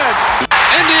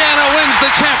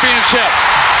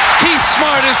championship. Keith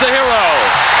Smart is the hero.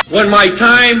 When my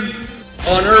time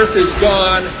on earth is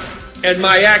gone and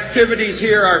my activities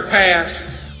here are past,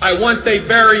 I want they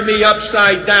bury me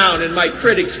upside down and my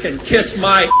critics can kiss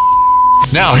my...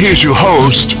 Now here's your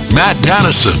host, Matt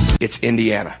Dennison. It's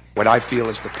Indiana, what I feel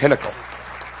is the pinnacle,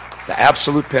 the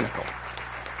absolute pinnacle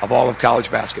of all of college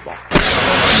basketball.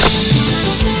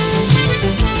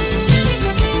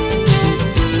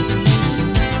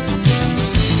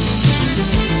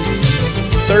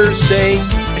 Thursday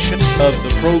edition of the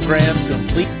program,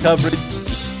 complete coverage.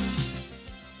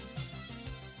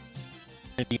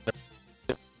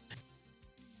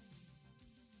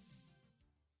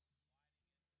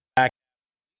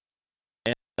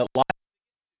 And a lot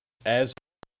as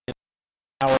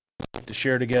hour to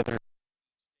share together. If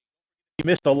you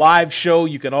missed a live show,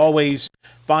 you can always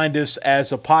find us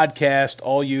as a podcast.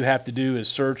 All you have to do is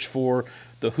search for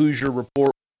the Hoosier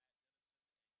Report.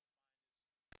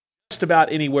 Just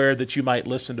about anywhere that you might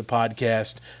listen to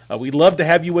podcasts. We'd love to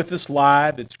have you with us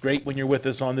live. It's great when you're with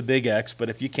us on the Big X, but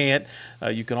if you can't,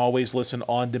 you can always listen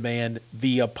on demand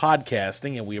via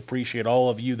podcasting, and we appreciate all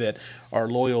of you that are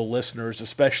loyal listeners,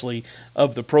 especially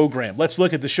of the program. Let's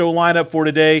look at the show lineup for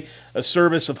today, a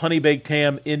service of Honey Baked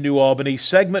Ham in New Albany.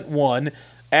 Segment 1,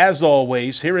 as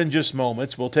always, here in just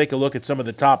moments, we'll take a look at some of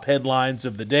the top headlines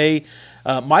of the day.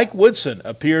 Mike Woodson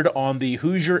appeared on the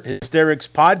Hoosier Hysterics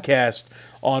podcast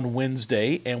on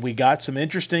Wednesday, and we got some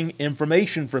interesting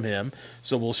information from him.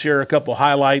 So we'll share a couple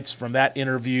highlights from that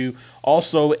interview.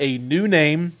 Also, a new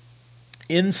name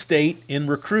in-state in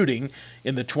recruiting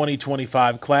in the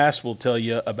 2025 class. We'll tell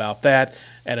you about that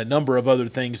and a number of other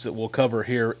things that we'll cover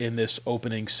here in this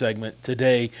opening segment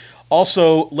today.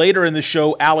 Also, later in the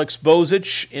show, Alex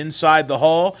Bozich, Inside the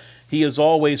Hall. He is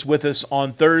always with us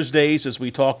on Thursdays as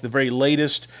we talk the very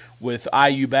latest with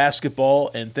IU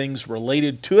basketball and things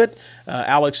related to it.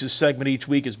 Alex's segment each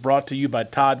week is brought to you by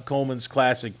Todd Coleman's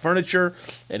Classic Furniture,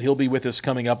 and he'll be with us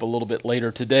coming up a little bit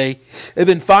later today. And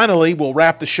then finally, we'll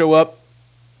wrap the show up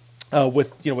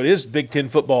with, it is Big Ten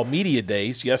football media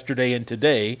days, yesterday and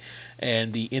today,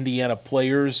 and the Indiana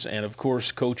players and, of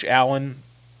course, Coach Allen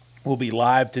will be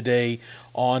live today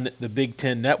on the Big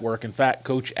Ten Network. In fact,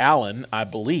 Coach Allen, I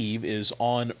believe, is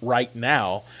on right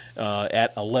now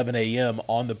at 11 a.m.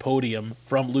 on the podium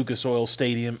from Lucas Oil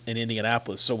Stadium in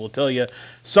Indianapolis. So we'll tell you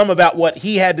some about what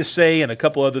he had to say and a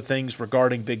couple other things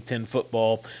regarding Big Ten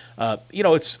football. I'm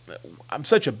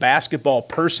such a basketball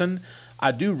person.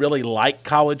 I do really like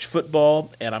college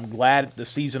football, and I'm glad the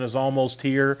season is almost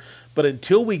here. But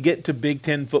until we get to Big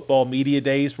Ten football media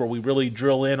days where we really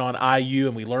drill in on IU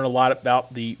and we learn a lot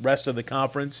about the rest of the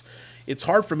conference, it's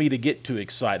hard for me to get too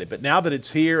excited. But now that it's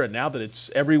here and now that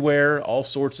it's everywhere, all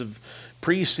sorts of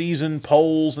preseason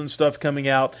polls and stuff coming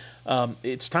out,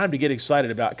 it's time to get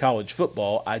excited about college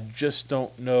football. I just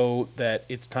don't know that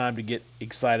it's time to get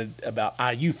excited about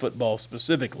IU football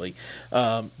specifically.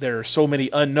 There are so many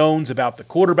unknowns about the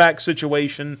quarterback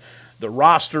situation, the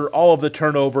roster, all of the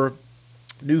turnover,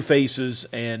 new faces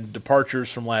and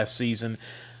departures from last season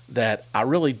that I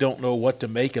really don't know what to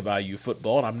make of IU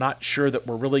football, and I'm not sure that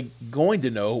we're really going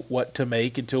to know what to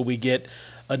make until we get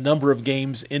a number of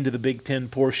games into the Big Ten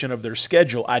portion of their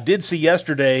schedule. I did see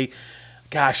yesterday,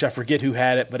 I forget who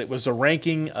had it, but it was a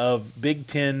ranking of Big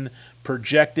Ten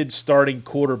projected starting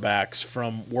quarterbacks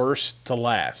from worst to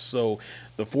last. So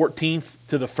the 14th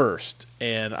to the 1st,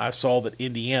 and I saw that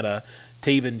Indiana,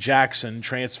 Taven Jackson,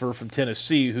 transfer from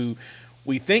Tennessee, who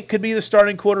we think could be the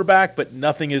starting quarterback, but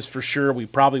nothing is for sure. We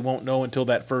probably won't know until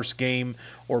that first game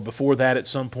or before that at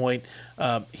some point.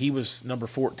 He was number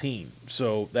 14.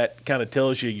 So that kind of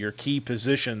tells you your key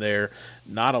position there.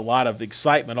 Not a lot of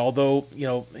excitement, although,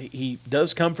 he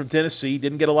does come from Tennessee.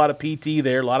 Didn't get a lot of PT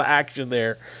there, a lot of action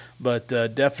there, but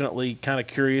definitely kind of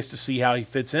curious to see how he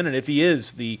fits in and if he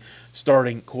is the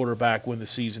starting quarterback when the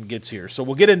season gets here. So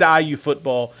we'll get into IU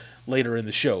football later in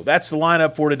the show. That's the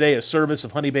lineup for today, a service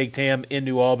of Honey Baked Ham in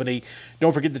New Albany.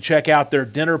 Don't forget to check out their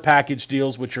dinner package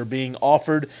deals, which are being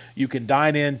offered. You can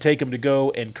dine in, take them to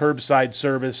go, and curbside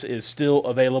service is still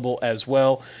available as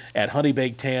well at Honey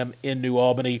Baked Ham in New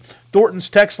Albany.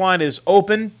 Thornton's text line is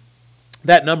open.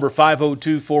 That number,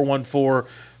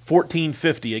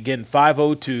 502-414-1450. Again,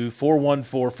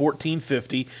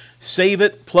 502-414-1450. Save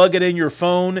it, plug it in your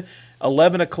phone.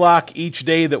 11 o'clock each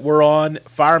day that we're on,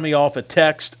 fire me off a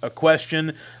text, a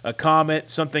question, a comment,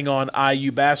 something on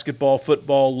IU basketball,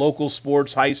 football, local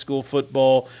sports, high school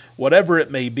football, whatever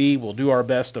it may be. We'll do our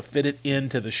best to fit it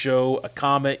into the show. A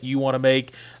comment you want to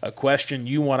make, a question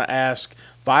you want to ask,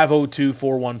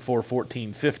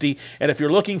 502-414-1450. And if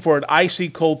you're looking for an icy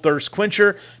cold thirst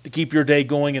quencher to keep your day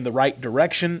going in the right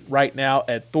direction, right now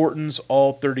at Thornton's,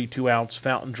 all 32-ounce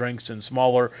fountain drinks and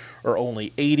smaller are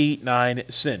only 89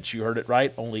 cents. You heard it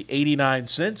right, only 89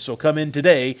 cents. So come in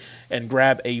today and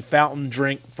grab a fountain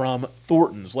drink from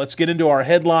Thornton's. Let's get into our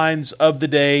headlines of the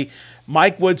day.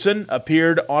 Mike Woodson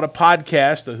appeared on a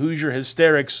podcast, the Hoosier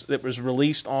Hysterics, that was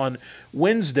released on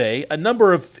Wednesday. A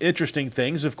number of interesting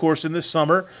things. Of course, in the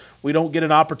summer, we don't get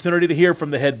an opportunity to hear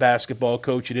from the head basketball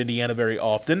coach at Indiana very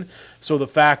often. So the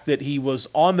fact that he was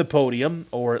on the podium,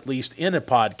 or at least in a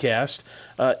podcast,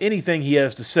 anything he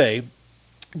has to say,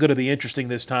 going to be interesting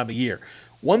this time of year.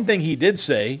 One thing he did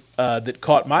say that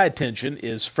caught my attention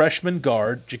is freshman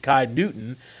guard Ja'Kai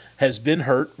Newton has been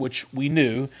hurt, which we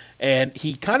knew, and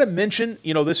he kind of mentioned,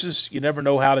 this is, you never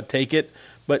know how to take it,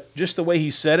 but just the way he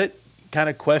said it, kind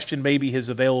of questioned maybe his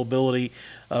availability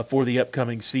for the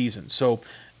upcoming season. So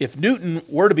if Newton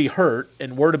were to be hurt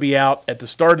and were to be out at the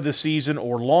start of the season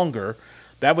or longer,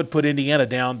 that would put Indiana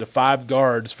down to 5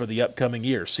 guards for the upcoming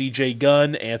year. C.J.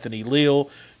 Gunn, Anthony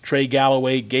Leal, Trey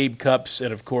Galloway, Gabe Cupps,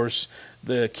 and, of course,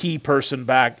 the key person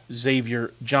back,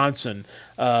 Xavier Johnson.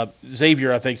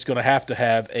 Xavier, I think, is going to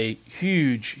have a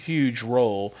huge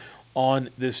role on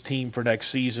this team for next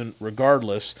season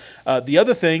regardless. The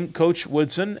other thing Coach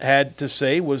Woodson had to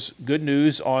say was good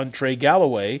news on Trey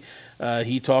Galloway.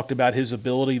 He talked about his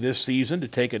ability this season to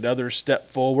take another step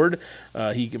forward.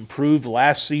 He improved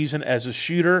last season as a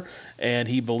shooter, and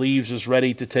he believes is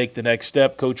ready to take the next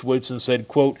step. Coach Woodson said,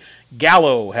 quote,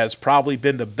 Gallo has probably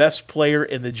been the best player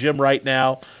in the gym right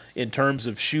now in terms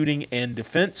of shooting and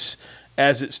defense.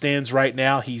 As it stands right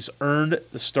now, he's earned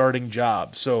the starting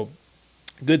job. So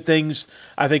good things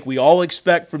I think we all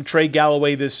expect from Trey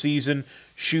Galloway this season,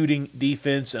 shooting,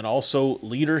 defense, and also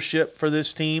leadership for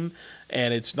this team.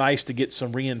 And it's nice to get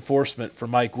some reinforcement for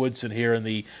Mike Woodson here in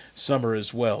the summer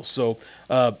as well. So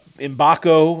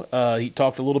Mbako, he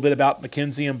talked a little bit about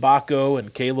Mackenzie Mbako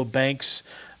and Caleb Banks,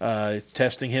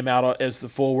 testing him out as the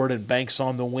forward and Banks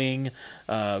on the wing.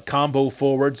 Combo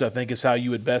forwards, I think, is how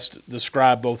you would best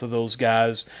describe both of those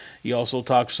guys. He also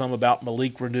talked some about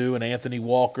Malik Renew and Anthony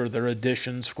Walker, their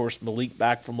additions. Of course, Malik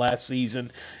back from last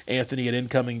season, Anthony an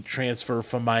incoming transfer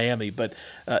from Miami. But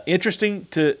interesting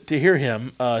to hear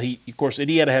him. Of course,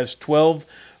 Indiana has 12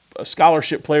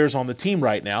 scholarship players on the team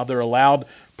right now. They're allowed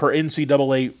per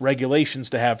NCAA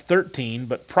regulations to have 13,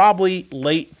 but probably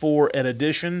late for an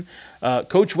addition.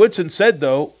 Coach Woodson said,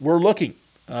 though, we're looking.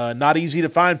 Not easy to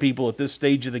find people at this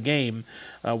stage of the game,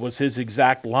 was his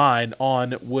exact line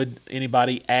on would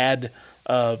IU add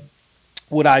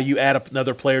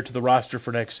another player to the roster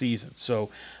for next season. So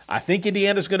I think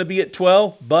Indiana's going to be at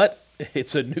 12, but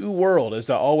it's a new world, as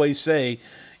I always say,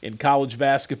 in college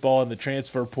basketball and the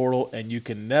transfer portal, and you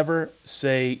can never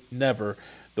say never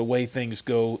the way things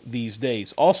go these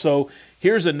days. Also,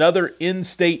 here's another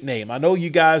in-state name. I know you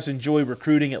guys enjoy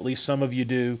recruiting, at least some of you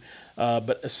do,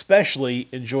 but especially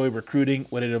enjoy recruiting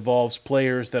when it involves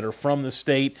players that are from the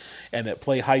state and that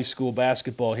play high school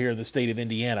basketball here in the state of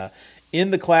Indiana.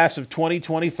 In the class of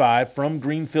 2025 from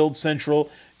Greenfield Central,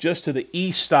 just to the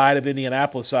east side of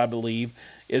Indianapolis, I believe,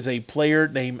 is a player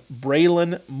named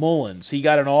Braylon Mullins. He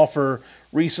got an offer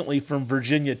recently from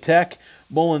Virginia Tech.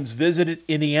 Mullins visited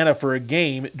Indiana for a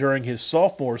game during his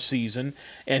sophomore season,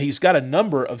 and he's got a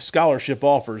number of scholarship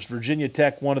offers. Virginia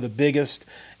Tech, one of the biggest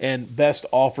and best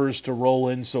offers to roll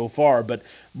in so far. But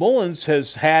Mullins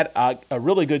has had a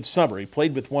really good summer. He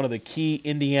played with one of the key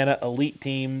Indiana elite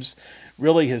teams,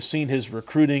 really has seen his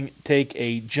recruiting take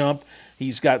a jump.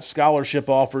 He's got scholarship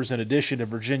offers in addition to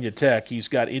Virginia Tech. He's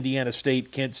got Indiana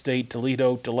State, Kent State,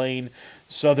 Toledo, Tulane,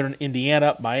 Southern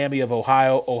Indiana, Miami of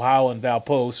Ohio, and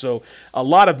Valpo. So a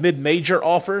lot of mid-major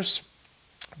offers.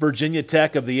 Virginia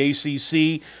Tech of the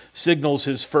ACC signals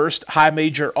his first high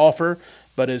major offer,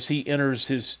 but as he enters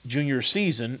his junior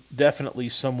season, definitely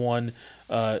someone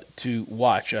to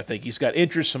watch. I think he's got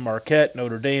interest from Marquette,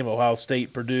 Notre Dame, Ohio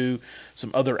State, Purdue,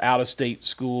 some other out-of-state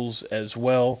schools as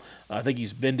well. I think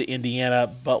he's been to Indiana,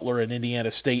 Butler, and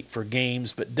Indiana State for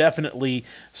games, but definitely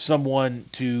someone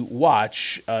to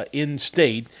watch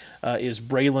in-state is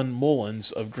Braylon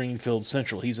Mullins of Greenfield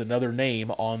Central. He's another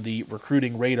name on the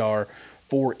recruiting radar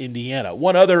for Indiana.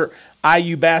 One other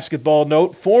IU basketball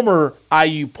note, former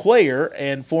IU player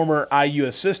and former IU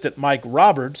assistant Mike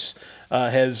Roberts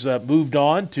has moved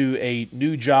on to a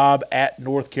new job at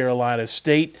North Carolina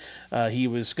State. He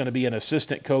was going to be an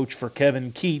assistant coach for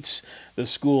Kevin Keatts, the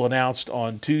school announced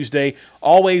on Tuesday.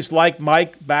 Always liked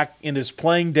Mike back in his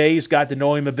playing days, got to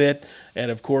know him a bit, and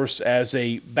of course as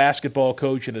a basketball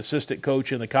coach and assistant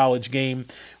coach in the college game,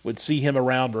 would see him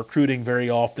around recruiting very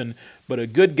often. But a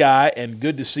good guy, and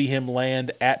good to see him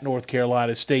land at North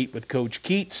Carolina State with Coach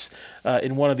Keatts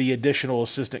in one of the additional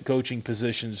assistant coaching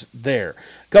positions there.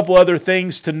 A couple other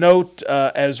things to note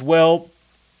as well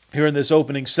here in this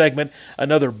opening segment.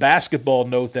 Another basketball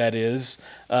note, that is,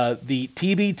 the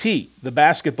TBT, the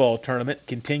basketball tournament,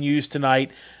 continues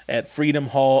tonight at Freedom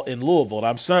Hall in Louisville.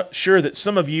 And I'm sure that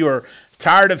some of you are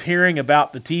tired of hearing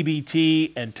about the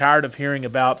TBT and tired of hearing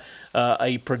about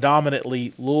a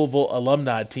predominantly Louisville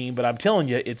alumni team, but I'm telling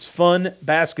you, it's fun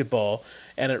basketball,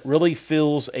 and it really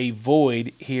fills a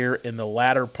void here in the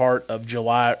latter part of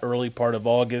July, early part of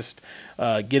August,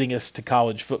 getting us to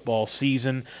college football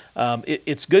season.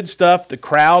 It's good stuff. The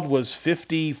crowd was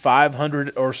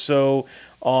 5,500 or so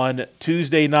on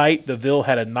Tuesday night. The Ville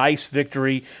had a nice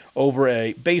victory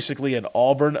over basically an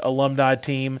Auburn alumni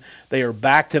team. They are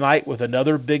back tonight with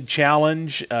another big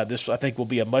challenge. This, I think, will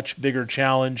be a much bigger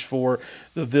challenge for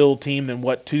the Ville team than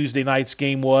what Tuesday night's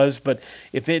game was. But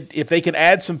if they can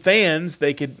add some fans,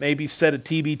 they could maybe set a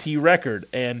TBT record.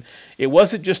 And it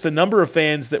wasn't just the number of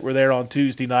fans that were there on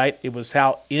Tuesday night. It was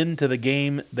how into the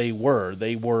game they were.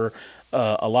 They were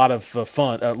a lot of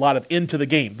fun, a lot of into the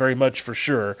game, very much for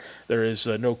sure. There is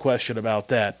no question about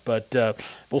that. But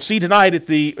we'll see tonight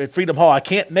at Freedom Hall. I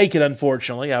can't make it,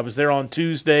 unfortunately. I was there on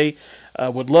Tuesday.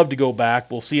 Would love to go back.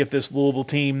 We'll see if this Louisville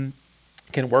team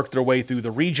can work their way through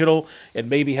the regional and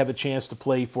maybe have a chance to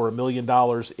play for $1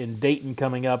 million in Dayton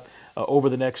coming up over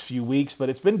the next few weeks. But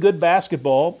it's been good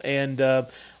basketball, and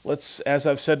let's, as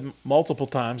I've said multiple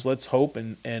times, let's hope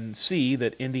and see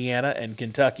that Indiana and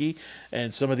Kentucky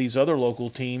and some of these other local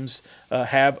teams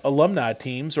have alumni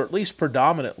teams, or at least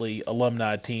predominantly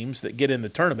alumni teams that get in the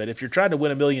tournament. If you're trying to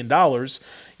win $1 million,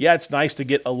 yeah, it's nice to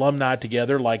get alumni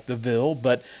together like the Ville,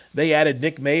 but they added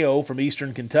Nick Mayo from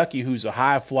Eastern Kentucky, who's a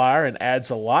high flyer and adds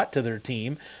a lot to their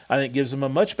team. I think gives them a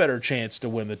much better chance to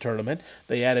win the tournament.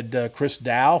 They added Chris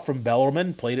Dow from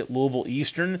Bellarmine, played at Louisville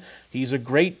Eastern. He's a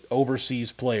great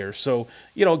overseas player. So,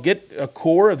 get a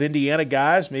core of Indiana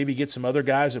guys, maybe get some other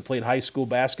guys that played high school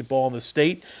basketball in the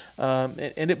state,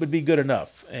 and it would be good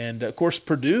enough. And, of course,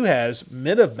 Purdue has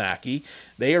Miniv Mackey.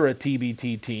 They are a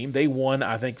TBT team. They won,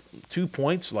 I think, 2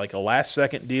 points, like a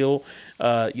last-second deal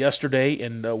yesterday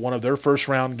in one of their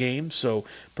first-round games. So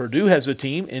Purdue has a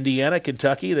team. Indiana,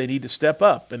 Kentucky, they need to step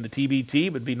up. And the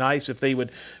TBT would be nice if they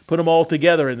would put them all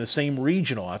together in the same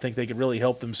regional. I think they could really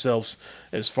help themselves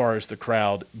as far as the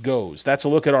crowd goes. That's a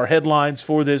look at our headlines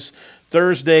for this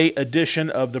Thursday edition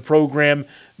of the program.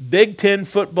 Big Ten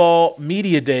Football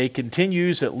Media Day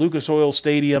continues at Lucas Oil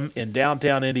Stadium in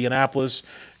downtown Indianapolis.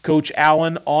 Coach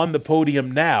Allen on the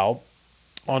podium now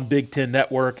on Big Ten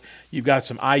Network. You've got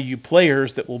some IU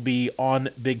players that will be on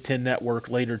Big Ten Network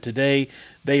later today.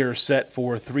 They are set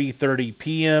for 3:30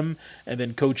 p.m., and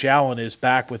then Coach Allen is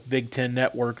back with Big Ten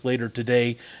Network later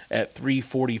today at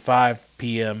 3:45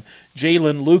 p.m.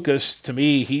 Jalen Lucas, to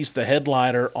me, he's the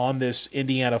headliner on this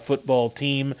Indiana football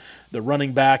team. The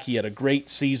running back, he had a great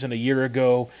season a year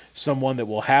ago, someone that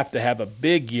will have to have a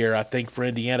big year, I think, for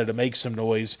Indiana to make some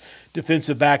noise.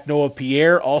 Defensive back Noah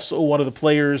Pierre, also one of the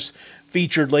players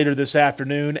featured later this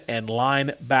afternoon, and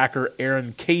linebacker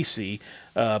Aaron Casey.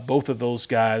 Both of those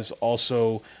guys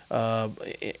also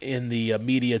in the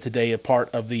media today, a part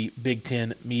of the Big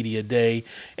Ten Media Day.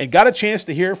 And got a chance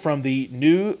to hear from the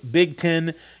new Big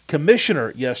Ten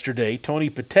commissioner yesterday, Tony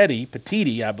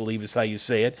Petitti, I believe is how you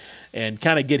say it, and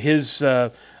kind of get his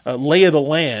lay of the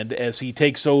land as he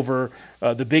takes over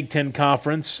the Big Ten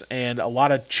Conference, and a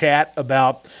lot of chat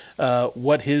about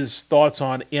what his thoughts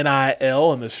on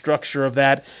NIL and the structure of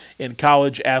that in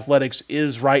college athletics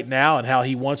is right now, and how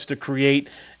he wants to create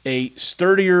a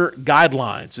sturdier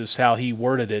guidelines is how he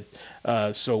worded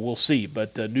it. So we'll see.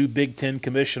 But the new Big Ten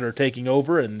commissioner taking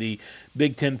over, and the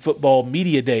Big Ten Football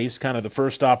Media Days, kind of the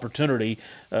first opportunity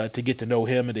to get to know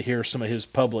him and to hear some of his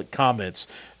public comments.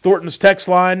 Thornton's text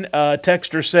line,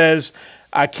 texter says,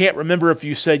 I can't remember if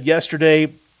you said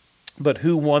yesterday, but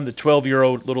who won the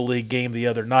 12-year-old Little League game the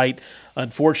other night?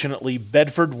 Unfortunately,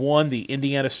 Bedford won the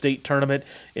Indiana State Tournament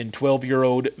in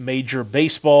 12-year-old Major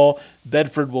Baseball.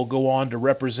 Bedford will go on to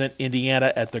represent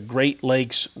Indiana at the Great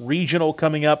Lakes Regional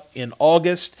coming up in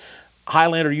August.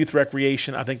 Highlander Youth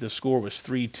Recreation, I think the score was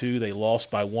 3-2. They lost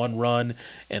by 1 run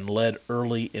and led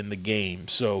early in the game.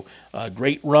 So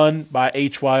great run by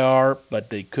HYR, but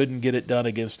they couldn't get it done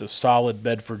against a solid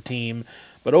Bedford team.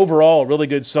 But overall, a really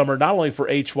good summer, not only for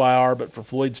HYR, but for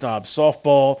Floyd Snob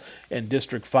softball and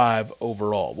District 5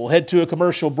 overall. We'll head to a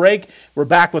commercial break. We're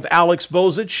back with Alex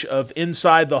Bozich of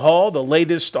Inside the Hall, the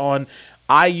latest on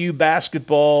IU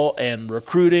basketball and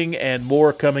recruiting and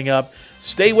more coming up.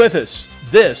 Stay with us.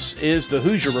 This is the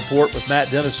Hoosier Report with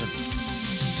Matt Dennison.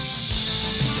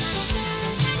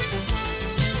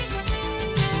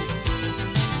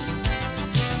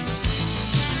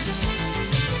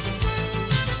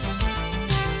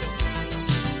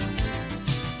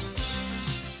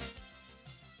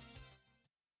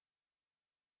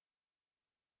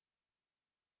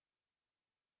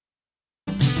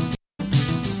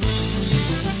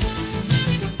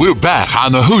 We're back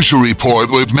on the Hoosier Report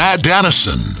with Matt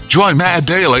Dennison. Join Matt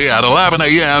daily at 11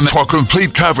 a.m. for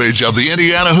complete coverage of the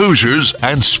Indiana Hoosiers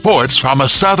and sports from a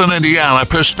Southern Indiana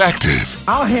perspective.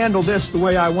 I'll handle this the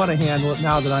way I want to handle it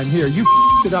now that I'm here. You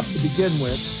it up to begin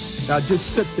with. Now just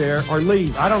sit there or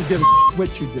leave. I don't give a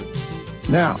what you do.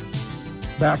 Now,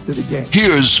 back to the game.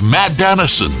 Here's Matt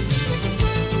Dennison.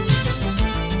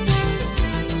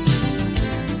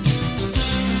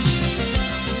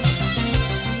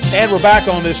 And we're back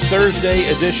on this Thursday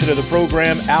edition of the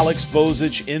program. Alex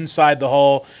Bozich Inside the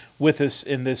Hall with us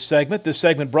in this segment. This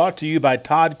segment brought to you by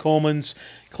Todd Coleman's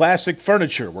Classic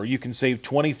Furniture, where you can save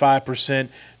 25%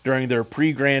 during their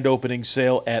pre-grand opening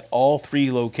sale at all 3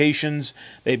 locations.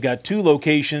 They've got 2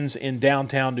 locations in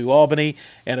downtown New Albany,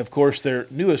 and of course their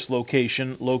newest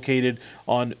location located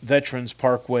on Veterans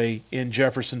Parkway in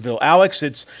Jeffersonville. Alex,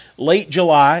 it's late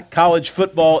July. College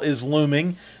football is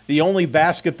looming. The only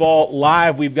basketball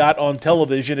live we've got on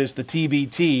television is the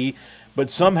TBT, but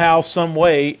somehow, some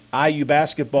way, IU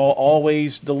basketball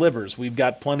always delivers. We've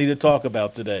got plenty to talk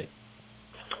about today.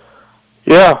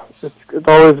 Yeah, it's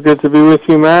always good to be with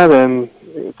you, Matt, and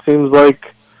it seems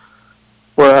like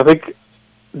I think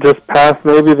just past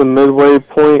maybe the midway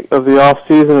point of the off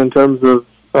season in terms of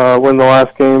when the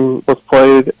last game was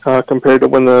played compared to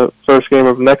when the first game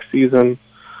of next season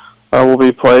will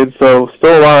be played. So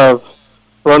still a lot of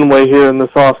runway here in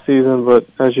this off season, but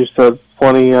as you said,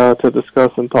 plenty to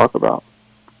discuss and talk about.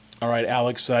 All right,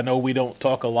 Alex, I know we don't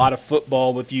talk a lot of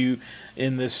football with you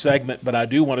in this segment, but I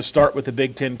do want to start with the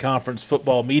Big Ten Conference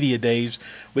Football Media Days.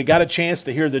 We got a chance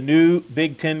to hear the new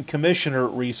Big Ten commissioner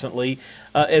recently.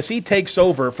 As he takes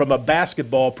over from a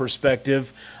basketball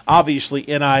perspective, obviously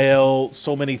NIL,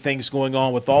 so many things going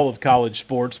on with all of college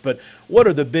sports, but what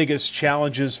are the biggest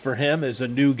challenges for him as a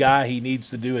new guy he needs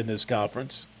to do in this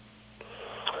conference?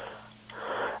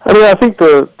 I mean, I think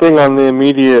the thing on the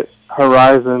immediate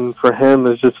horizon for him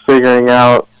is just figuring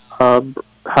out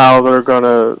how they're going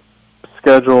to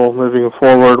schedule moving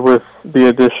forward with the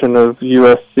addition of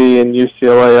USC and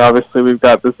UCLA. Obviously, we've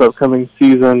got this upcoming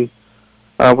season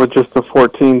with just the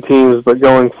 14 teams, but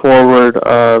going forward,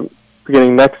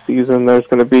 beginning next season, there's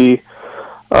going to be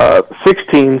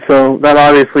 16. So that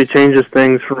obviously changes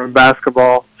things from a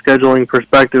basketball scheduling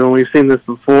perspective, and we've seen this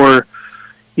before.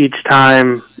 Each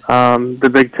time the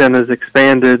Big Ten has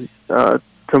expanded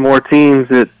to more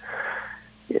teams, it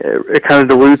kind of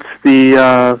dilutes the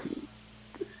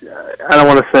I don't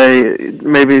want to say,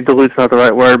 maybe dilute's not the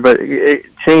right word, but it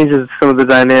changes some of the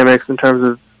dynamics in terms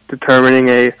of determining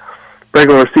a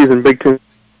regular season Big Ten.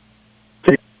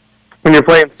 When you're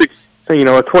playing a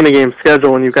 20-game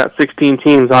schedule and you've got 16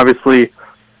 teams, obviously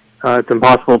it's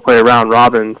impossible to play a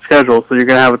round-robin schedule, so you're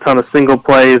going to have a ton of single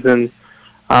plays. And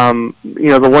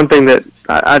the one thing that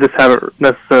I just haven't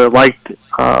necessarily liked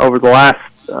over the last,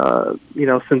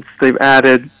 since they've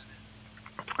added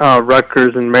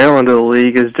Rutgers and Maryland to the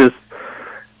league is just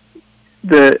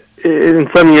that in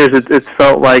some years it's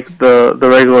felt like the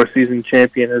regular season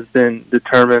champion has been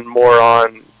determined more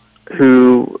on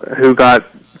who got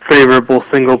favorable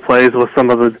single plays with some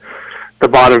of the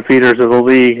bottom feeders of the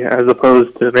league as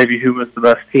opposed to maybe who was the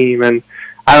best team. And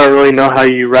I don't really know how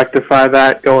you rectify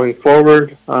that going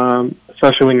forward,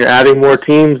 especially when you're adding more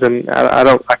teams. And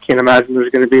I can't imagine there's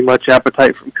going to be much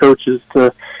appetite from coaches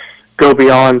to go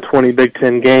beyond 20 Big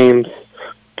Ten games.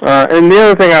 And the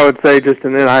other thing I would say just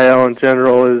in NIL in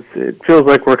general is it feels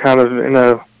like we're kind of in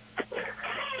a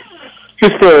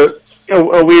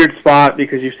weird spot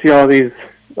because you see all this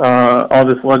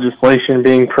legislation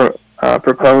being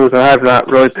proposed, and I have not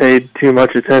really paid too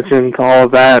much attention to all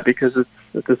of that because it's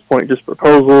at this point just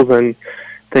proposals and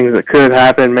things that could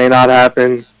happen, may not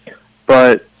happen.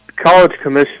 But college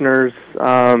commissioners,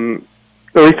 at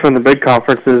least from the big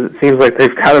conferences, it seems like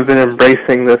they've kind of been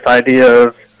embracing this idea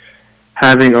of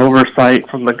having oversight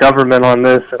from the government on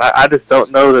this, and I just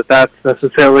don't know that that's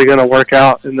necessarily going to work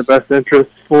out in the best interest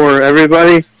for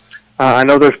everybody. I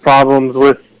know there's problems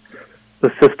with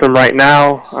the system right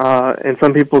now in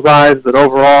some people's eyes, but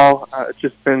overall, it's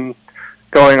just been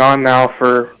going on now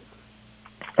for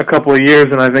a couple of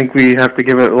years, and I think we have to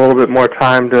give it a little bit more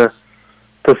time to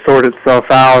sort itself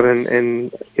out.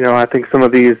 And I think some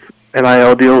of these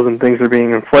NIL deals and things are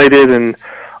being inflated, and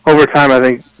over time, I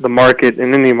think the market,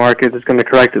 in any market, is going to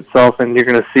correct itself, and you're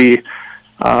going to see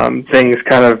things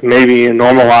kind of maybe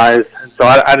normalize. And so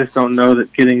I just don't know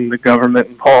that getting the government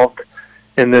involved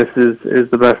in this is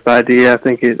the best idea. I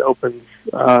think it opens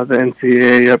the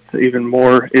NCAA up to even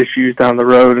more issues down the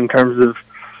road in terms of,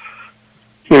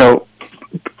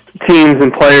 teams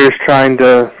and players trying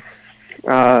to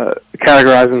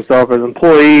categorize themselves as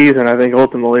employees. And I think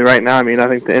ultimately right now, I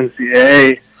think the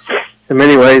NCAA in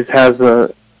many ways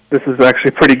this is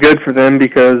actually pretty good for them,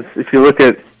 because if you look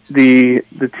at the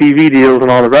TV deals and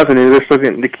all the revenue, they're still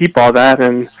getting to keep all that,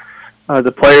 and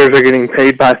the players are getting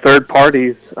paid by third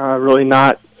parties, really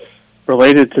not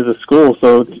related to the school.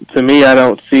 So to me, I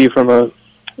don't see from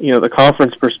the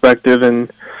conference perspective and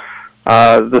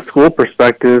the school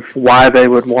perspective why they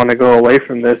would want to go away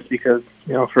from this, because,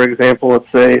 for example, let's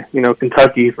say,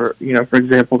 Kentucky, for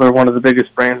example, they're one of the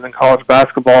biggest brands in college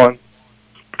basketball. And,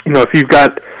 if you've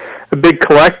got a big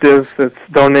collective that's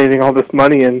donating all this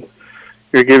money and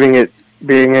you're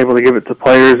being able to give it to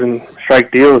players and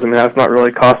strike deals, that's not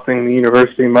really costing the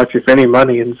university much, if any,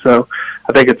 money. And so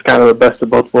I think it's kind of the best of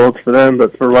both worlds for them.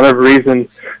 But for whatever reason,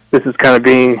 this is kind of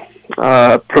being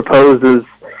proposed as,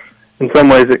 in some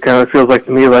ways, it kind of feels like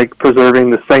to me like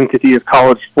preserving the sanctity of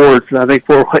college sports. And I think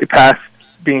we're way past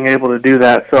being able to do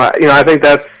that. So, I think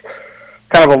that's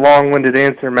kind of a long-winded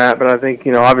answer, Matt, but I think,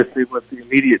 obviously with the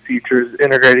immediate features,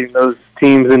 integrating those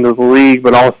teams into the league,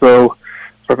 but also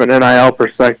from an NIL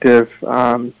perspective,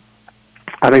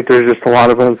 I think there's just a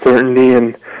lot of uncertainty.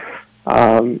 And,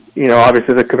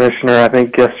 obviously the commissioner, I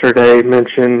think yesterday,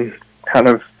 mentioned kind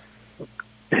of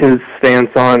his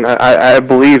stance on, I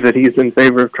believe that he's in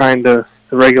favor of trying to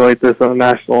regulate this on a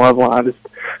national level. I just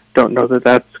don't know that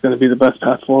that's going to be the best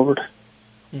path forward.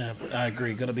 Yeah, I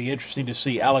agree. Going to be interesting to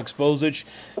see. Alex Bozich,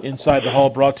 Inside the Hall,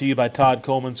 brought to you by Todd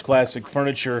Coleman's Classic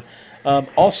Furniture.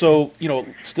 Also,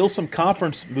 still some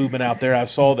conference movement out there. I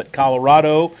saw that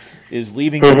Colorado is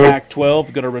leaving the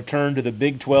Pac-12, going to return to the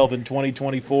Big 12 in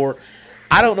 2024.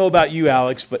 I don't know about you,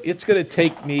 Alex, but it's going to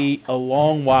take me a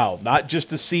long while, not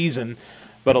just a season,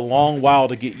 but a long while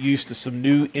to get used to some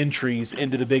new entries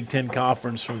into the Big Ten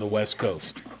Conference from the West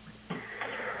Coast.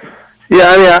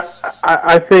 Yeah,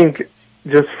 I think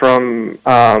just from,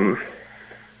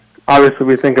 obviously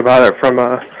we think about it from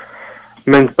a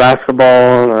men's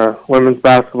basketball and a women's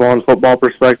basketball and football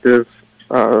perspective,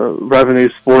 revenue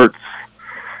sports.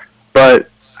 But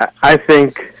I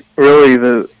think really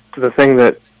the thing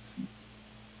that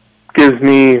gives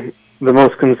me the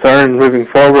most concern moving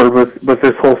forward with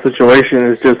this whole situation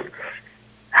is just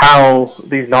how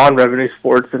these non-revenue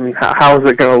sports, and how is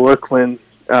it going to look when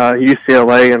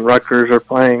UCLA and Rutgers are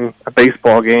playing a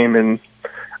baseball game in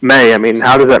May.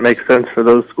 How does that make sense for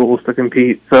those schools to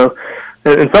compete? So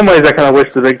in some ways, I kind of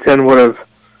wish the Big Ten would have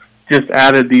just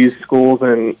added these schools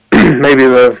and maybe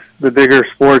the bigger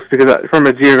sports, because from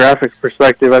a geographic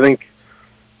perspective, I think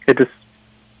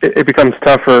it becomes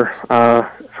tougher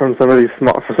for some of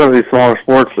these smaller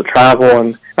sports to travel.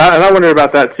 And I wonder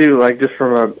about that too, like just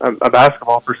from a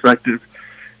basketball perspective.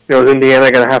 Is Indiana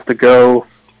going to have to go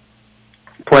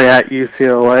play at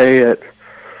UCLA at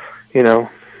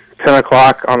 10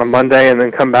 o'clock on a Monday and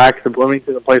then come back to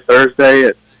Bloomington and play Thursday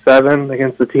at 7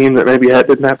 against a team that maybe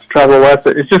didn't have to travel west?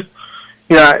 It's just,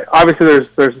 obviously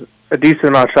there's a decent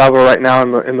amount of travel right now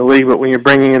in the league, but when you're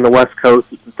bringing in the West Coast,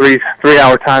 it's a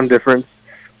 3-hour time difference,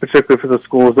 particularly for the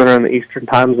schools that are in the Eastern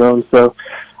time zone. So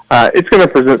it's going to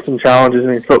present some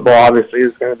challenges. Football obviously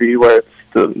is going to be where it's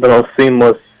the most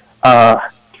seamless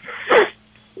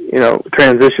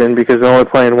transition, because they're only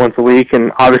playing once a week,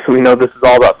 and obviously we know this is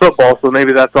all about football, so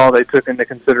maybe that's all they took into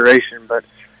consideration. But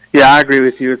yeah, I agree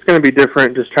with you. It's going to be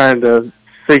different, just trying to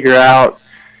figure out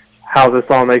how this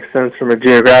all makes sense from a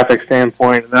geographic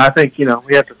standpoint. And I think,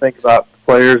 we have to think about the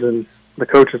players and the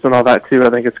coaches and all that too. I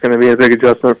think it's going to be a big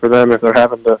adjustment for them if they're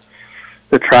having to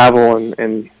travel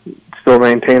and still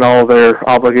maintain all of their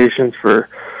obligations for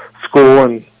school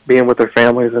and being with their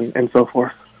families and so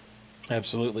forth.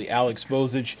 Absolutely. Alex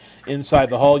Bozich, Inside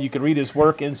the Hall. You can read his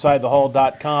work,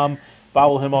 InsideTheHall.com.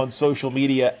 Follow him on social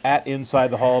media at Inside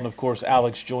the Hall. And, of course,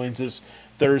 Alex joins us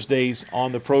Thursdays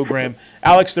on the program.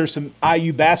 Alex, there's some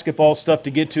IU basketball stuff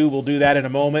to get to. We'll do that in a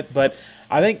moment. But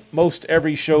I think most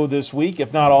every show this week,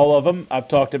 if not all of them, I've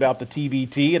talked about the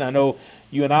TBT, and I know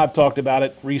you and I have talked about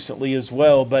it recently as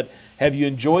well. But have you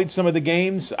enjoyed some of the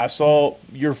games? I saw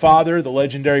your father, the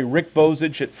legendary Rick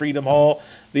Bozich, at Freedom Hall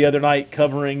the other night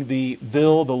covering the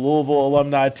Louisville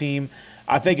alumni team.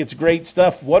 I think it's great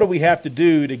stuff. What do we have to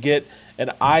do to get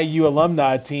an IU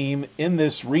alumni team in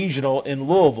this regional in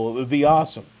Louisville? It would be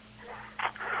awesome.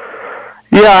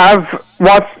 Yeah, I've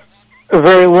watched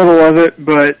very little of it,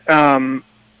 but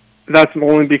that's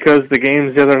only because the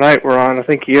games the other night were on, I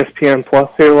think, ESPN Plus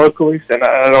here locally, and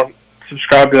I don't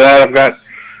subscribe to that. I've got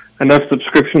enough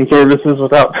subscription services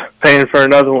without paying for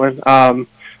another one.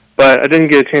 But I didn't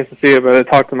get a chance to see it, but I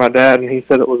talked to my dad, and he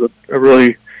said it was a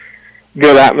really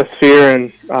good atmosphere,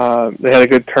 and they had a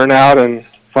good turnout, and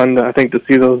fun, I think, to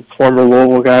see those former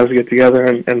Louisville guys get together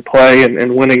and play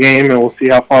and win a game, and we'll see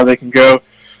how far they can go.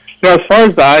 You know, as far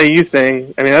as the IU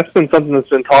thing, I mean, that's been something that's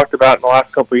been talked about in the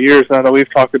last couple of years. And I know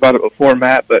we've talked about it before,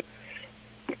 Matt, but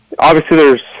obviously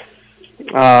there's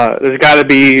got to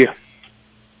be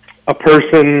a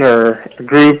person or a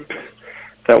group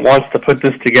that wants to put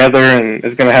this together and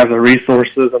is going to have the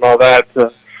resources and all that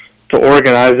to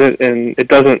organize it. And it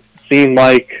doesn't seem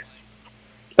like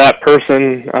that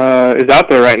person is out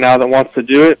there right now that wants to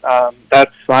do it.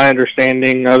 That's my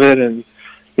understanding of it. And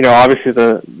you know, obviously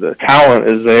the talent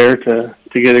is there to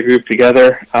get a group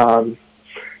together. And,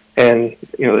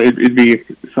 you know, it'd be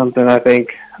something I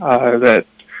think that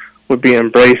would be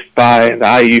embraced by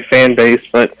the IU fan base.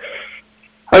 But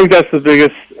I think that's the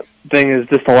biggest thing, is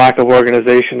just a lack of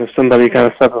organization, of somebody kind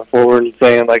of stepping forward and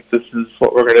saying, like, this is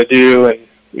what we're going to do. And,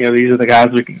 you know, these are the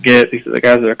guys we can get. These are the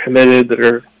guys that are committed, that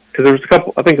are, because there was a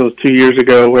couple, I think it was 2 years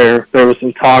ago, where there was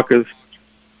some talk of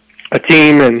a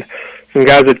team and some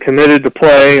guys had committed to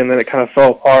play, and then it kind of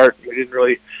fell apart. We didn't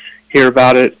really hear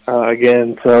about it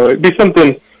again. So it'd be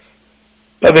something,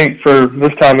 I think, for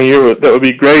this time of year that would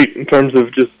be great in terms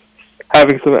of just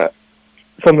having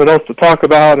something else to talk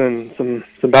about and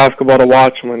some basketball to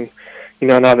watch when, you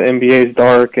know, now the NBA is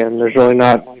dark and there's really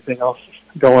not anything else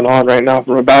going on right now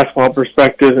from a basketball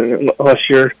perspective, and unless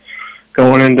you're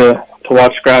going into to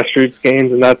watch grassroots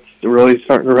games, and that's really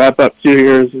starting to wrap up 2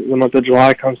 years. The month of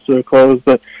July comes to a close,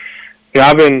 but yeah,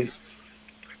 I've been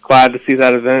glad to see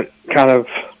that event kind of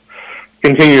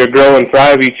continue to grow and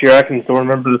thrive each year. I can still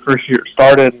remember the first year it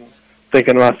started and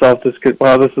thinking to myself, this is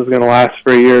going to last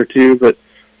for a year or two, but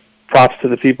props to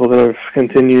the people that have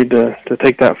continued to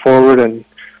take that forward and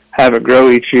have it grow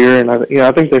each year. And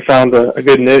I think they found a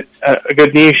good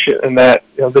niche in that,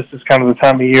 you know, this is kind of the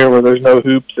time of year where there's no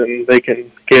hoops and they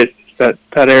can get that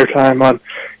airtime on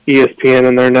ESPN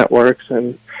and their networks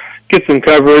and get some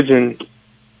coverage. And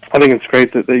I think it's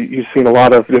great that you've seen a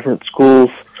lot of different schools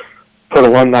put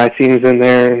alumni teams in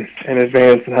there and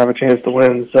advance and have a chance to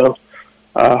win. So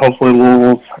hopefully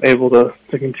Louisville's able to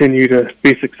continue to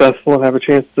be successful and have a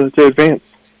chance to advance.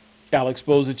 Alex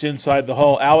Bozich inside the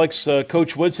hall. Alex,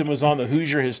 Coach Woodson was on the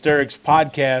Hoosier Hysterics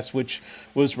podcast, which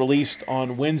was released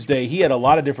on Wednesday. He had a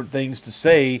lot of different things to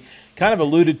say, kind of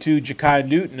alluded to Ja'Kai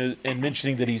Newton and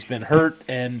mentioning that he's been hurt,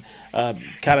 and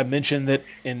kind of mentioned that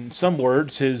in some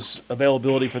words his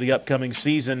availability for the upcoming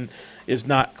season is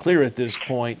not clear at this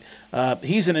point.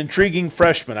 He's an intriguing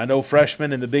freshman. I know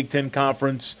freshmen in the Big Ten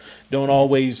Conference don't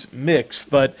always mix,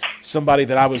 but somebody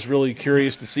that I was really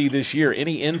curious to see this year.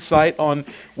 Any insight on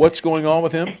what's going on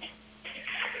with him?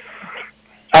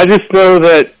 I just know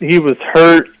that he was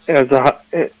hurt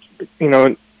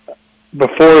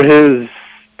before his,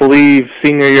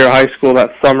 senior year of high school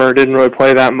that summer, didn't really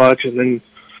play that much, and then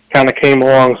kind of came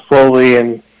along slowly.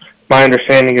 And my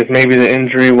understanding is maybe the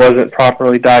injury wasn't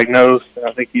properly diagnosed, and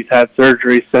I think he's had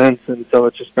surgery since, and so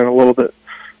it's just been a little bit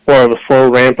more of a slow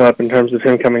ramp up in terms of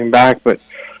him coming back. But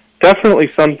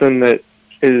definitely something that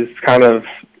is kind of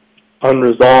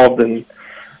unresolved and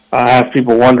has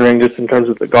people wondering just in terms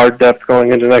of the guard depth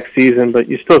going into next season. But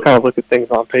you still kind of look at things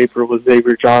on paper with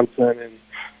Xavier Johnson and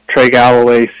Trey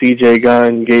Galloway, C.J.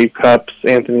 Gunn, Gabe Cupps,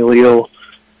 Anthony Leal.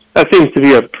 That seems to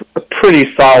be a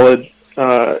pretty solid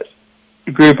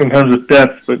group in terms of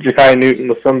depth, but Ja'Kai Newton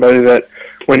was somebody that,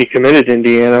 when he committed to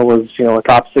Indiana, was, you know, a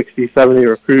top 60, 70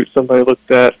 recruit, somebody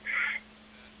looked at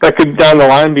that could down the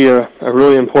line be a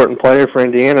really important player for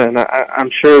Indiana. And I'm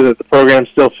sure that the program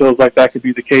still feels like that could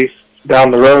be the case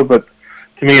down the road, but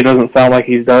to me it doesn't sound like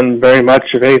he's done very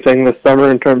much of anything this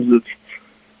summer in terms of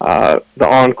the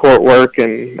on-court work,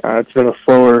 and it's been a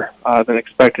slower than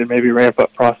expected maybe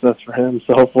ramp-up process for him.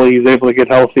 So hopefully he's able to get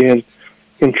healthy and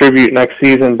contribute next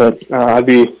season, but I'd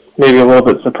be maybe a little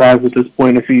bit surprised at this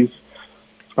point if he's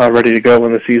ready to go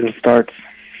when the season starts.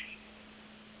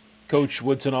 Coach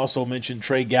Woodson also mentioned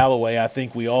Trey Galloway. I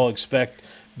think we all expect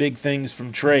big things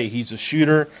from Trey. He's a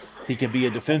shooter. He can be a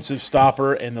defensive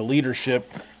stopper, and the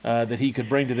leadership that he could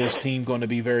bring to this team going to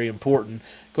be very important.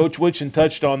 Coach Woodson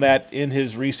touched on that in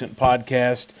his recent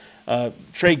podcast.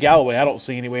 Trey Galloway, I don't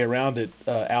see any way around it,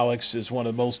 Alex, is one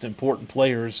of the most important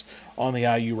players on the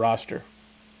IU roster.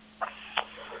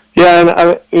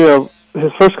 Yeah, and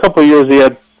his first couple of years he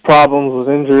had problems with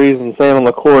injuries and staying on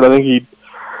the court. I think he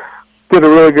did a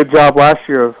really good job last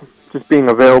year of just being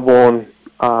available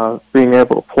and being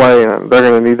able to play, and they're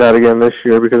going to need that again this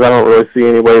year because I don't really see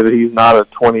any way that he's not a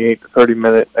 28 to 30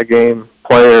 minute a game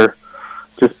player,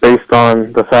 just based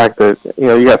on the fact that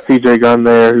you got C.J. Gunn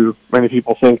there, who many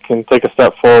people think can take a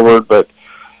step forward, but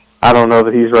I don't know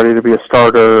that he's ready to be a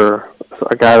starter or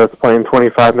a guy that's playing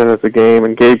 25 minutes a game.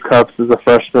 And Gabe Cupps is a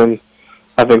freshman.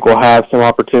 I think we'll have some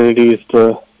opportunities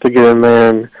to get in there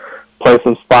and play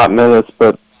some spot minutes,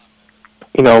 but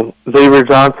Xavier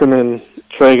Johnson and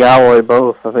Trey Galloway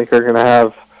both, I think, are going to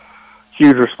have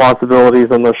huge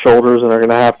responsibilities on their shoulders and are going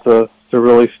to have to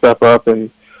really step up and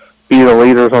be the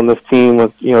leaders on this team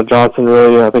with, Johnson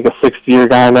really, I think, a sixth-year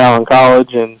guy now in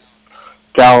college, and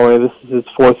Galloway, this is his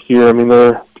fourth year. I mean,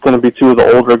 they're going to be two of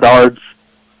the older guards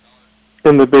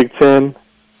in the Big Ten.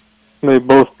 They've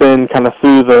both been kind of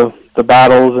through the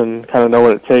battles and kind of know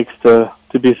what it takes to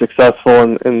be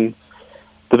successful in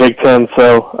the Big Ten.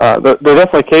 So they're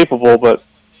definitely capable, but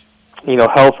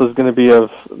health is going to be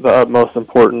of the utmost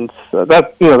importance.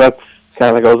 That's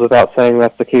kind of goes without saying.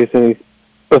 That's the case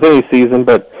with any season,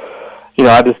 but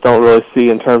I just don't really see,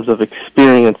 in terms of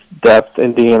experience depth,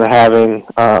 Indiana having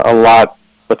a lot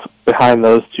that's behind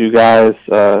those two guys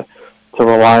to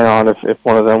rely on if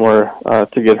one of them were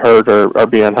to get hurt or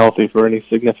be unhealthy for any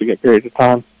significant period of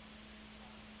time.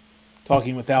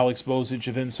 Talking with Alex Bozich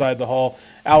of Inside the Hall.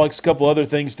 Alex, a couple other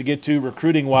things to get to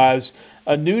recruiting-wise.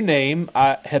 A new name.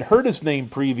 I had heard his name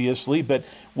previously, but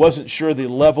wasn't sure the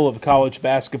level of college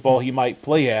basketball he might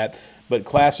play at. But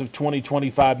class of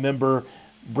 2025 member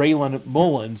Braylon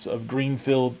Mullins of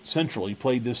Greenfield Central. He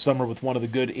played this summer with one of the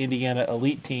good Indiana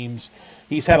elite teams.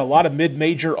 He's had a lot of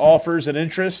mid-major offers and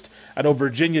interest. I know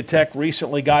Virginia Tech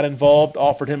recently got involved,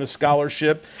 offered him a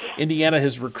scholarship. Indiana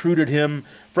has recruited him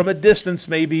from a distance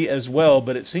maybe as well,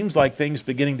 but it seems like things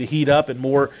beginning to heat up and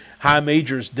more high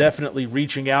majors definitely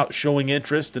reaching out, showing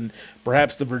interest, and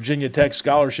perhaps the Virginia Tech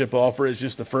scholarship offer is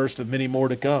just the first of many more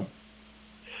to come.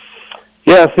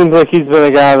 Yeah, it seems like he's been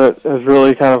a guy that has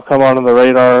really kind of come onto the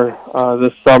radar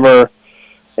this summer,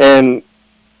 and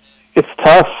it's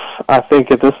tough, I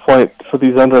think, at this point for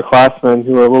these underclassmen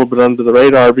who are a little bit under the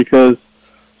radar, because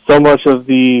so much of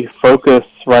the focus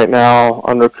right now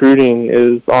on recruiting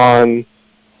is on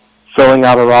filling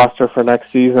out a roster for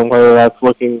next season, whether that's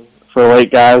looking for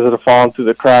late guys that have fallen through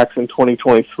the cracks in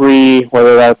 2023,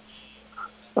 whether that's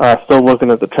still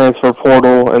looking at the transfer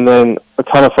portal, and then a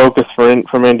ton of focus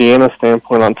from Indiana's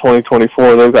standpoint on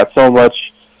 2024. They've got so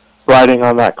much riding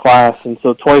on that class, and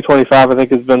so 2025 I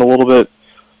think has been a little bit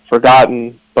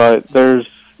forgotten, but there's,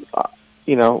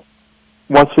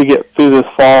 once we get through this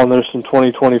fall and there's some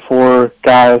 2024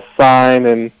 guys sign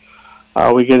and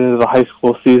we get into the high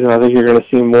school season, I think you're going to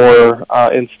see more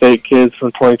in-state kids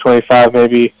from 2025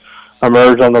 maybe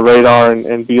emerge on the radar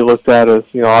and be looked at as,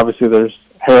 obviously there's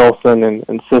Harrelson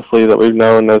and Sisley that we've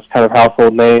known as kind of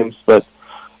household names, but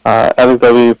I think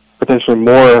there'll be potentially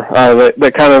more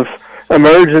that kind of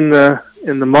emerge in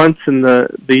the months and the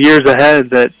years ahead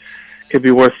that could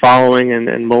be worth following.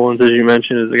 And Mullins, as you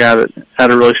mentioned, is a guy that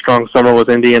had a really strong summer with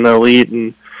Indiana Elite,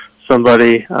 and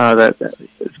somebody that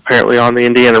is apparently on the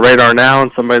Indiana radar now,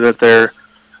 and somebody that they're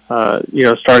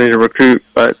starting to recruit.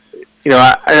 But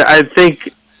I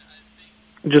think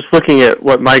just looking at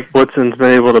what Mike Woodson's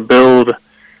been able to build,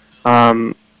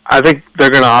 I think they're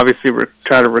going to obviously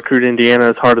try to recruit Indiana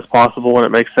as hard as possible when it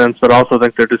makes sense, but also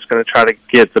think they're just going to try to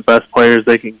get the best players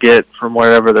they can get from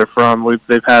wherever they're from.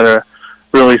 They've had a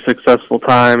really successful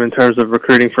time in terms of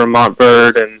recruiting from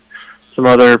Montverde and some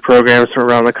other programs from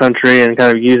around the country, and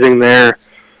kind of using their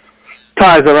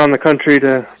ties around the country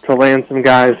to land some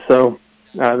guys. So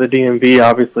the DMV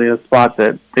obviously is a spot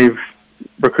that they've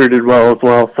recruited well as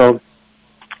well. So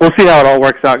we'll see how it all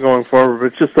works out going forward, but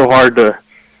it's just so hard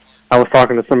I was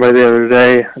talking to somebody the other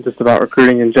day just about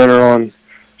recruiting in general, and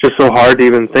just so hard to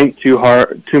even think too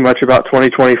much about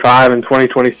 2025 and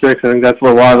 2026. I think that's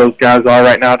where a lot of those guys are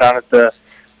right now down at the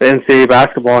NCAA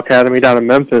Basketball Academy down in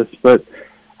Memphis. But,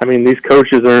 I mean, these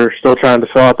coaches are still trying to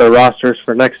fill out their rosters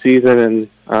for next season, and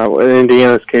in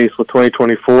Indiana's case with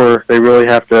 2024, they really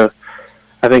have to,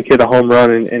 I think, hit a home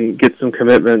run and get some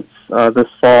commitments this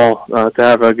fall to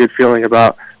have a good feeling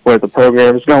about where the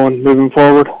program is going moving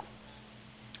forward.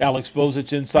 Alex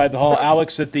Bozich, Inside the Hall.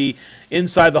 Alex, at the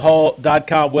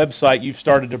InsideTheHall.com website, you've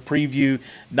started to preview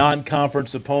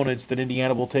non-conference opponents that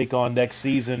Indiana will take on next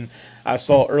season. I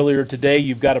saw earlier today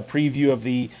you've got a preview of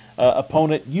the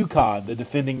opponent UConn, the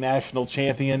defending national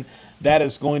champion. That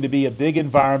is going to be a big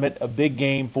environment, a big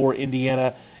game for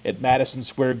Indiana at Madison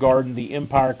Square Garden, the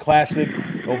Empire Classic,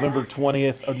 November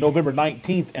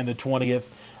 19th and the 20th.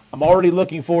 I'm already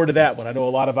looking forward to that one. I know a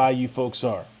lot of IU folks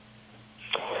are.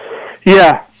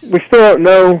 Yeah, we still don't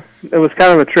know. It was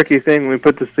kind of a tricky thing when we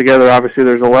put this together. Obviously,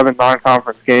 there's 11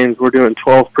 non-conference games. We're doing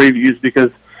 12 previews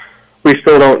because we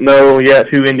still don't know yet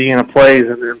who Indiana plays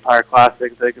in the Empire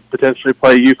Classic. They could potentially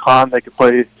play UConn, they could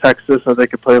play Texas, or they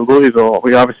could play Louisville.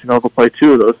 We obviously know they'll play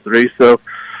two of those three. So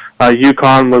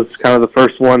UConn was kind of the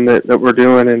first one that we're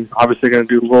doing, and obviously going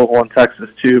to do Louisville and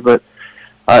Texas too. But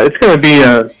it's going to be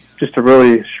just a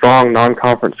really strong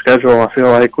non-conference schedule, I feel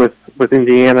like, with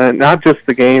Indiana. Not just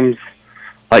the games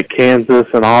like Kansas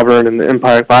and Auburn and the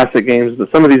Empire Classic games,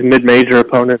 but some of these mid-major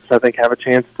opponents I think have a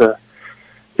chance to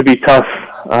be tough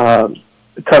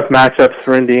matchups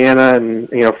for Indiana. And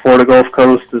Florida Gulf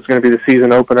Coast is going to be the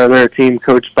season opener. They're a team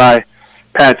coached by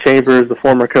Pat Chambers, the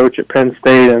former coach at Penn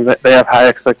State, and they have high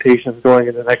expectations going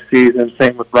into next season.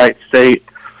 Same with Wright State.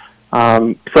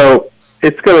 So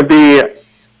it's going to be,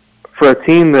 for a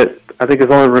team that I think is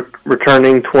only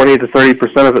returning 20 to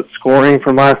 30% of its scoring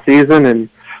from last season and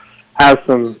has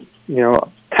some,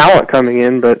 talent coming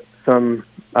in, but some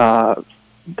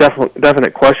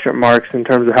definite question marks in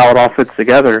terms of how it all fits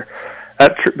together.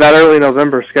 That early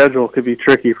November schedule could be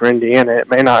tricky for Indiana. It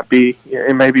may not be.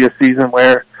 It may be a season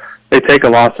where they take a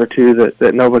loss or two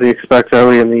that nobody expects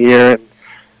early in the year. And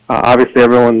obviously,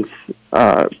 everyone's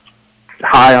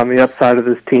high on the upside of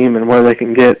this team and where they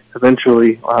can get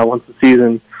eventually once the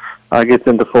season gets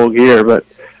into full gear. But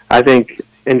I think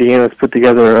Indiana's put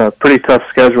together a pretty tough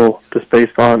schedule just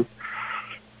based on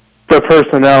their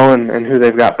personnel and who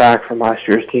they've got back from last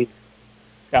year's team.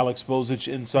 Alex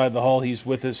Bozich, Inside the Hall. He's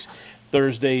with us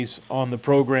Thursdays on the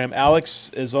program.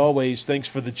 Alex, as always, thanks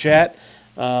for the chat.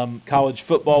 College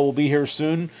football will be here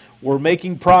soon. We're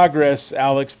making progress,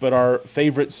 Alex, but our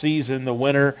favorite season, the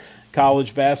winter,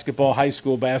 college basketball, high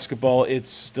school basketball, it's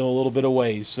still a little bit of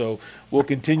ways. So we'll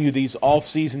continue these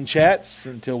off-season chats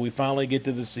until we finally get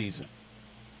to the season.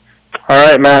 All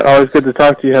right, Matt. Always good to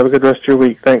talk to you. Have a good rest of your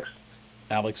week. Thanks.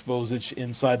 Alex Bozich,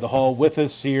 Inside the Hall, with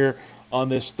us here on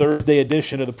this Thursday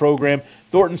edition of the program.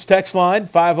 Thornton's text line,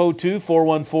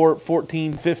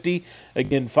 502-414-1450.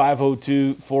 Again,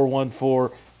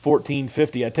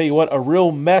 502-414-1450. I tell you what, a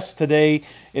real mess today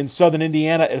in southern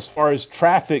Indiana as far as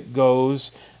traffic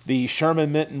goes. The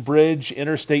Sherman-Minton Bridge,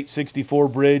 Interstate 64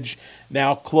 bridge,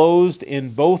 now closed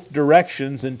in both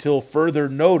directions until further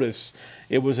notice.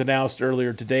 It was announced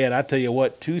earlier today, and I tell you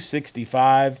what,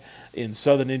 265 in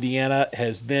southern Indiana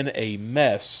has been a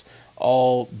mess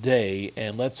all day,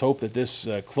 and let's hope that this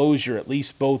closure, at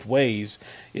least both ways,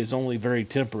 is only very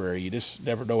temporary. You just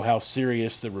never know how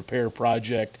serious the repair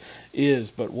project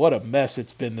is, but what a mess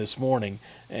it's been this morning,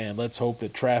 and let's hope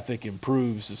that traffic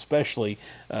improves, especially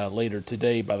later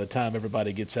today by the time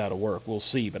everybody gets out of work. We'll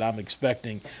see, but I'm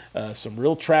expecting some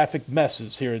real traffic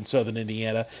messes here in southern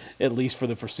Indiana, at least for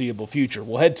the foreseeable future.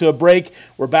 We'll head to a break.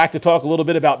 We're back to talk a little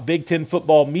bit about Big Ten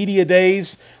football media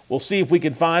days. We'll see if we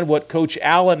can find what Coach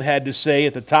Allen had to say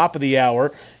at the top of the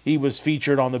hour. He was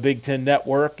featured on the Big Ten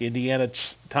Network,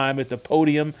 Indiana's time at the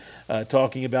podium,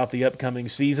 talking about the upcoming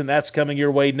season. That's coming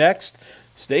your way next.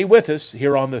 Stay with us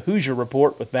here on the Hoosier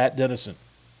Report with Matt Dennison.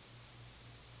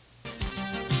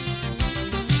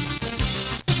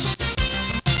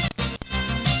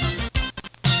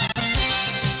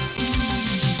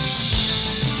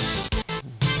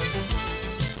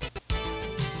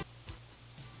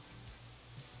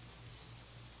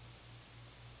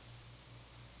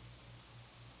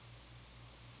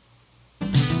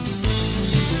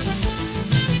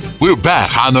 We're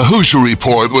back on the Hoosier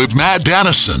Report with Matt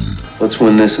Dennison. Let's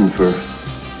win this one for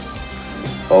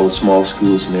all the small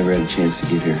schools who never had a chance to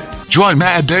get here. Join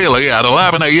Matt daily at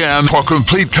 11 a.m. for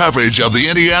complete coverage of the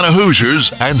Indiana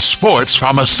Hoosiers and sports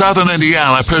from a Southern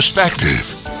Indiana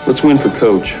perspective. Let's win for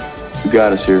Coach, who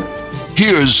got us here.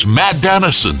 Here's Matt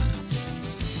Dennison.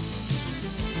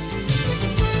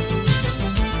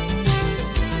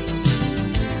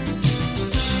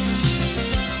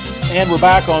 And we're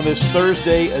back on this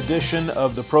Thursday edition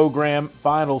of the program,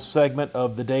 final segment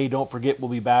of the day. Don't forget, we'll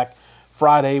be back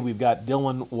Friday. We've got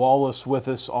Dylan Wallace with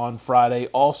us on Friday.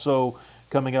 Also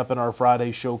coming up in our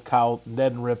Friday show, Kyle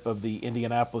Nedenrip of the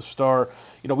Indianapolis Star.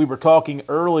 You know, we were talking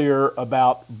earlier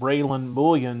about Braylon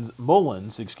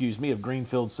Mullins, of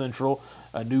Greenfield Central,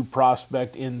 a new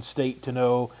prospect in state to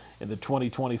know in the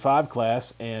 2025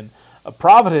 class. And a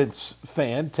Providence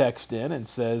fan texts in and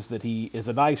says that he is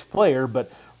a nice player,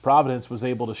 but Providence was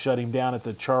able to shut him down at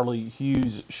the Charlie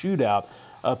Hughes shootout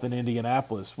up in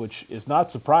Indianapolis, which is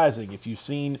not surprising. If you've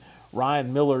seen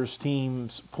Ryan Miller's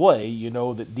teams play, you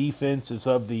know that defense is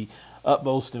of the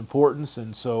utmost importance,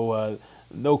 and so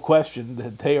no question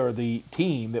that they are the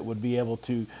team that would be able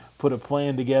to put a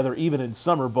plan together, even in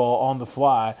summer ball, on the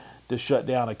fly to shut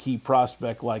down a key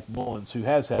prospect like Mullins, who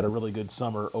has had a really good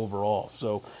summer overall.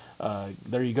 So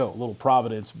there you go, a little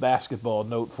Providence basketball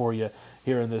note for you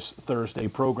here in this Thursday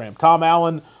program. Tom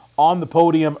Allen on the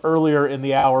podium earlier in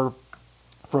the hour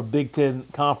from Big Ten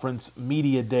Conference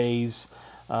Media Days,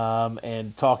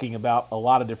 and talking about a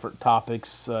lot of different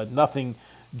topics. Nothing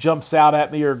jumps out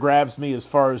at me or grabs me as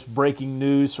far as breaking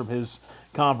news from his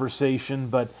conversation,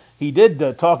 but he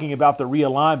did talking about the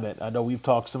realignment. I know we've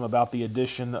talked some about the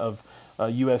addition of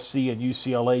USC and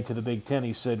UCLA to the Big Ten.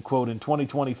 He said, quote, in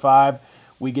 2025,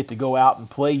 we get to go out and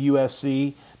play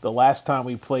USC. The last time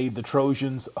we played the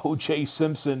Trojans, O.J.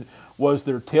 Simpson was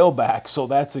their tailback, so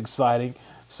that's exciting.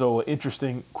 So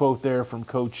interesting quote there from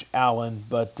Coach Allen.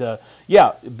 But,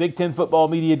 yeah, Big Ten Football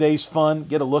Media Day's fun.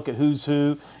 Get a look at who's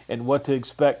who and what to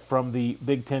expect from the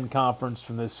Big Ten Conference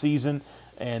from this season.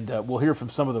 And we'll hear from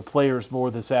some of the players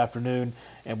more this afternoon,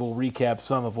 and we'll recap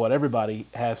some of what everybody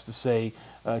has to say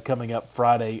coming up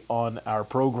Friday on our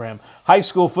program. High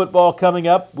school football coming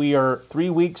up. We are 3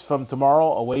 weeks from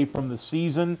tomorrow away from the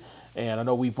season. And I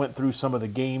know we went through some of the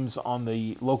games on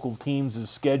the local teams'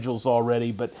 schedules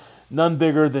already, but none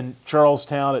bigger than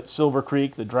Charlestown at Silver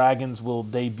Creek. The Dragons will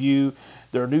debut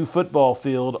their new football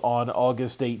field on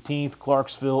August 18th.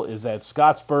 Clarksville is at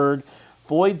Scottsburg.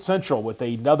 Floyd Central with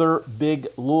another big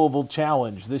Louisville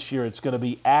challenge. This year it's going to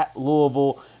be at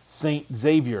Louisville St.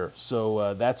 Xavier.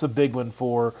 So that's a big one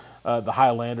for the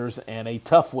Highlanders, and a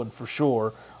tough one for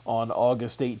sure on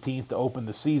August 18th to open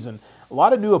the season. A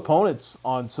lot of new opponents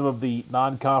on some of the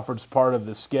non-conference part of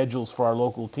the schedules for our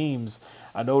local teams.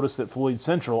 I noticed that Floyd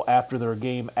Central, after their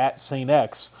game at St.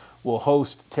 X, will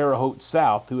host Terre Haute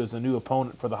South, who is a new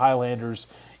opponent for the Highlanders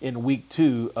in Week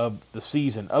 2 of the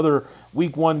season. Other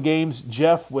Week 1 games,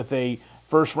 Jeff with a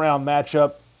first-round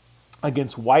matchup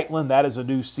against Whiteland. That is a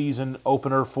new season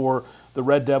opener for the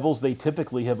Red Devils. They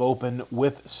typically have opened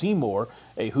with Seymour,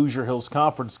 a Hoosier Hills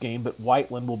Conference game, but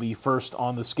Whiteland will be first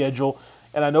on the schedule.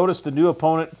 And I noticed a new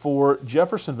opponent for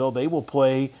Jeffersonville. They will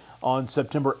play on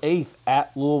September 8th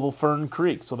at Louisville Fern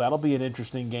Creek. So that'll be an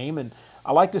interesting game, and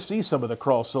I like to see some of the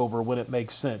crossover when it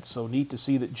makes sense. So neat to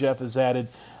see that Jeff has added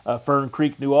Fern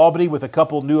Creek, New Albany, with a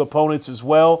couple new opponents as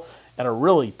well, and a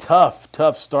really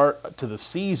tough start to the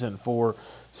season for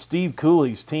Steve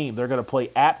Cooley's team. They're going to play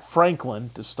at Franklin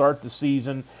to start the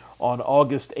season on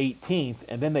August 18th,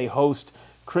 and then they host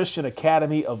Christian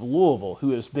Academy of Louisville,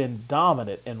 who has been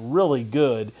dominant and really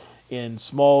good in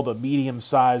small to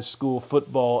medium-sized school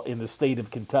football in the state of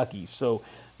Kentucky. So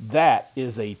that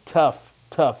is a tough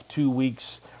 2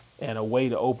 weeks and a way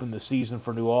to open the season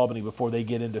for New Albany before they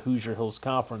get into Hoosier Hills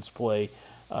Conference play.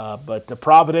 But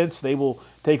Providence, they will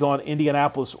take on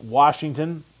Indianapolis,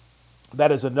 Washington.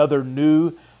 That is another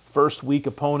new first week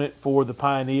opponent for the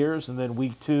Pioneers. And then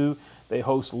week 2, they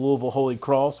host Louisville Holy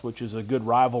Cross, which is a good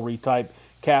rivalry type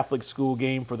Catholic school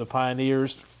game for the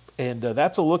Pioneers. And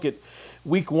that's a look at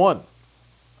week 1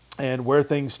 and where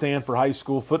things stand for high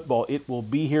school football. It will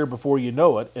be here before you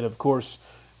know it. And of course,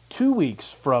 2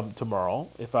 weeks from tomorrow,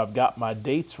 if I've got my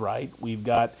dates right, we've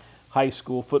got high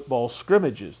school football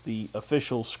scrimmages, the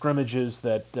official scrimmages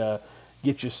that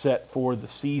get you set for the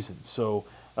season. So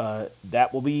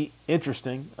that will be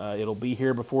interesting. It'll be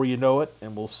here before you know it,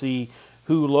 and we'll see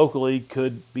who locally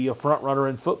could be a front runner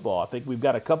in football. I think we've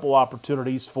got a couple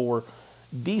opportunities for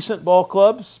decent ball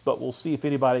clubs, but we'll see if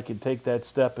anybody can take that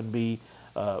step and be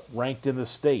ranked in the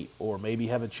state, or maybe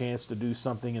have a chance to do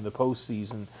something in the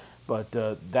postseason. But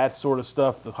that sort of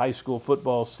stuff, the high school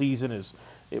football season,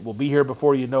 it will be here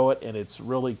before you know it, and it's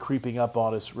really creeping up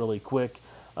on us really quick.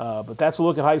 But that's a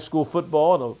look at high school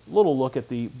football and a little look at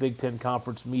the Big Ten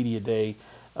Conference Media Day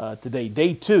today.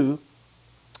 Day 2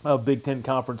 of Big Ten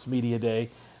Conference Media Day.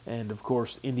 And, of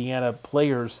course, Indiana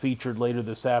players featured later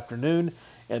this afternoon.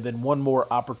 And then one more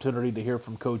opportunity to hear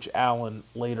from Coach Allen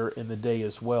later in the day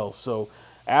as well. So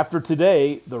after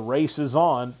today, the race is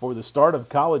on for the start of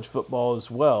college football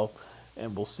as well.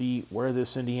 And we'll see where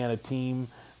this Indiana team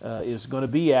is going to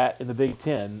be at in the Big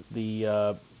Ten.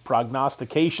 The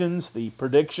prognostications, the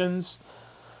predictions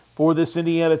for this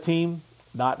Indiana team,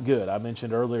 not good. I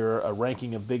mentioned earlier a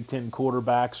ranking of Big Ten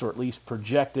quarterbacks, or at least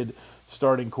projected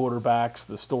starting quarterbacks.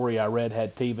 The story I read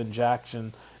had Taven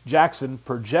Jackson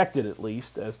projected at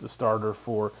least as the starter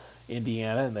for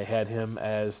Indiana, and they had him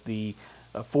as the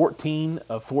 14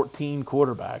 of 14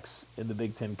 quarterbacks in the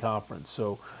Big Ten Conference.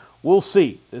 So we'll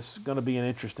see. This is going to be an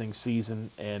interesting season,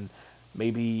 and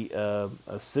maybe a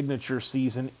signature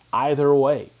season either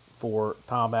way for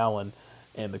Tom Allen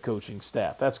and the coaching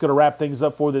staff. That's going to wrap things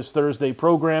up for this Thursday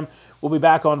program. We'll be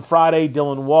back on Friday.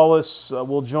 Dylan Wallace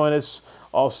will join us.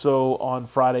 Also on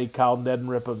Friday, Kyle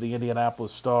Nedenrip of the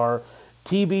Indianapolis Star.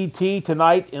 TBT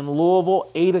tonight in Louisville,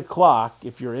 8 o'clock.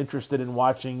 If you're interested in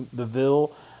watching the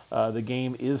Ville, the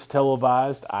game is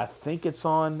televised. I think it's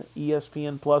on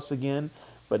ESPN Plus again,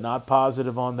 but not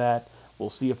positive on that. We'll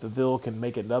see if the Ville can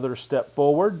make another step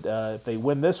forward. If they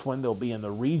win this one, they'll be in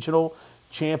the regional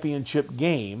championship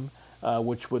game,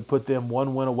 which would put them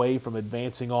one win away from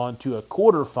advancing on to a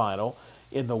quarterfinal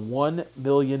in the $1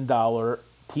 million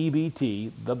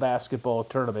TBT, the basketball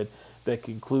tournament, that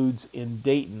concludes in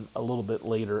Dayton a little bit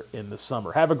later in the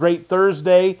summer. Have a great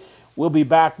Thursday. We'll be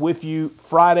back with you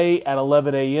Friday at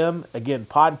 11 a.m. Again,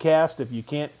 podcast if you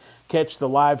can't catch the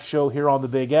live show here on the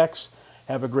Big X.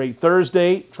 Have a great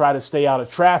Thursday. Try to stay out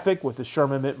of traffic with the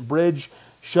Sherman-Minton Bridge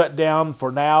shut down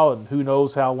for now and who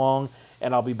knows how long.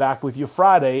 And I'll be back with you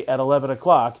Friday at 11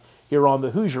 o'clock here on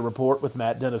the Hoosier Report with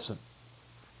Matt Dennison.